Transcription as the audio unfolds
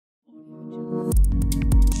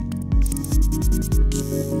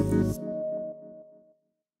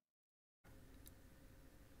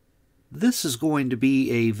This is going to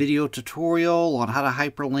be a video tutorial on how to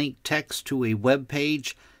hyperlink text to a web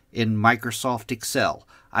page in Microsoft Excel.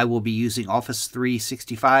 I will be using Office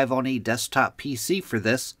 365 on a desktop PC for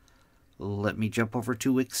this. Let me jump over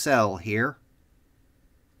to Excel here.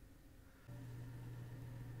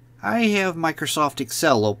 I have Microsoft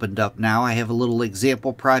Excel opened up now. I have a little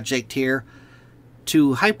example project here.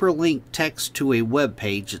 To hyperlink text to a web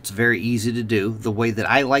page, it's very easy to do. The way that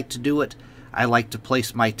I like to do it, I like to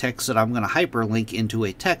place my text that I'm going to hyperlink into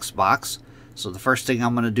a text box. So the first thing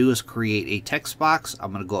I'm going to do is create a text box.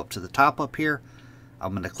 I'm going to go up to the top up here.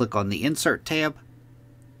 I'm going to click on the Insert tab.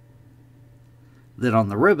 Then on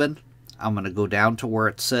the ribbon, I'm going to go down to where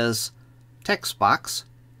it says Text Box.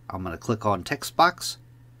 I'm going to click on Text Box.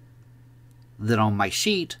 Then on my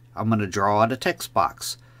sheet, I'm going to draw out a text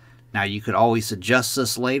box. Now you could always adjust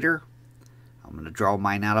this later. I'm going to draw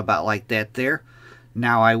mine out about like that there.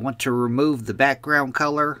 Now I want to remove the background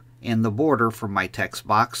color and the border from my text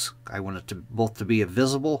box. I want it to both to be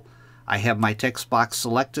visible. I have my text box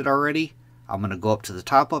selected already. I'm going to go up to the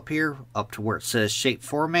top up here, up to where it says Shape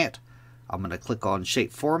Format. I'm going to click on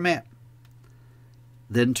Shape Format.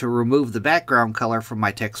 Then to remove the background color from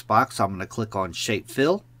my text box, I'm going to click on Shape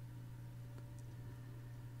Fill.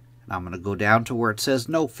 And I'm going to go down to where it says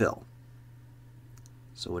No Fill,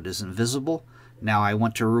 so it isn't visible. Now I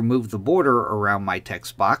want to remove the border around my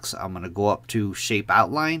text box. I'm going to go up to Shape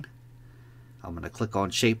Outline. I'm going to click on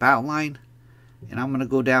Shape Outline, and I'm going to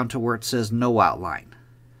go down to where it says No Outline.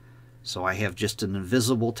 So I have just an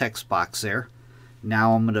invisible text box there.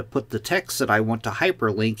 Now I'm going to put the text that I want to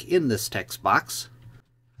hyperlink in this text box.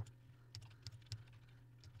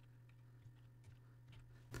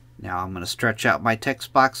 Now I'm going to stretch out my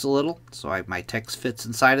text box a little so my text fits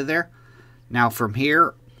inside of there. Now from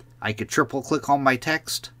here, I could triple click on my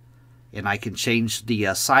text and I can change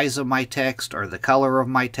the size of my text or the color of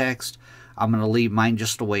my text. I'm going to leave mine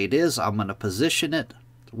just the way it is. I'm going to position it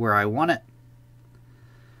where I want it.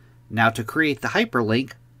 Now to create the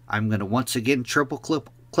hyperlink, I'm going to once again triple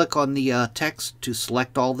click on the text to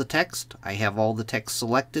select all the text. I have all the text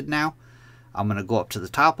selected now. I'm going to go up to the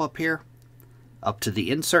top up here, up to the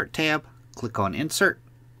Insert tab, click on Insert.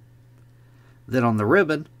 Then on the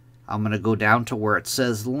ribbon, I'm going to go down to where it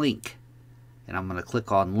says Link, and I'm going to click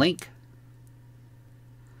on Link.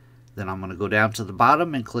 Then I'm going to go down to the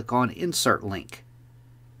bottom and click on Insert Link.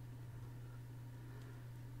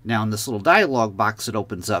 Now in this little dialog box that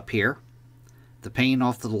opens up here, the pane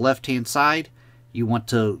off to the left hand side, you want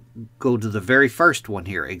to go to the very first one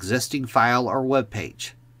here, Existing File or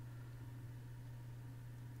Webpage.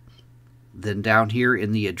 Then down here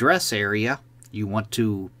in the address area, you want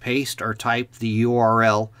to paste or type the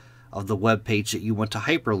URL of the web page that you want to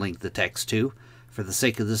hyperlink the text to. For the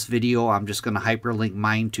sake of this video, I'm just going to hyperlink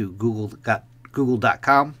mine to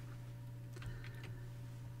google.com.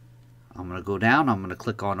 I'm going to go down, I'm going to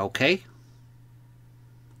click on OK.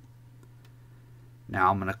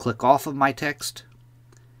 Now I'm going to click off of my text.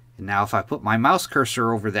 And now if I put my mouse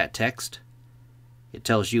cursor over that text, it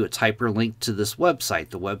tells you it's hyperlinked to this website,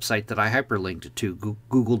 the website that I hyperlinked it to,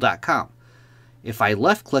 google.com. If I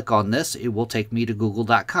left click on this, it will take me to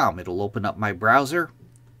google.com. It'll open up my browser.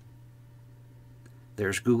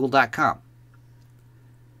 There's google.com.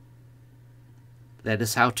 That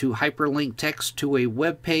is how to hyperlink text to a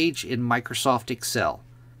web page in Microsoft Excel.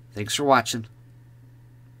 Thanks for watching.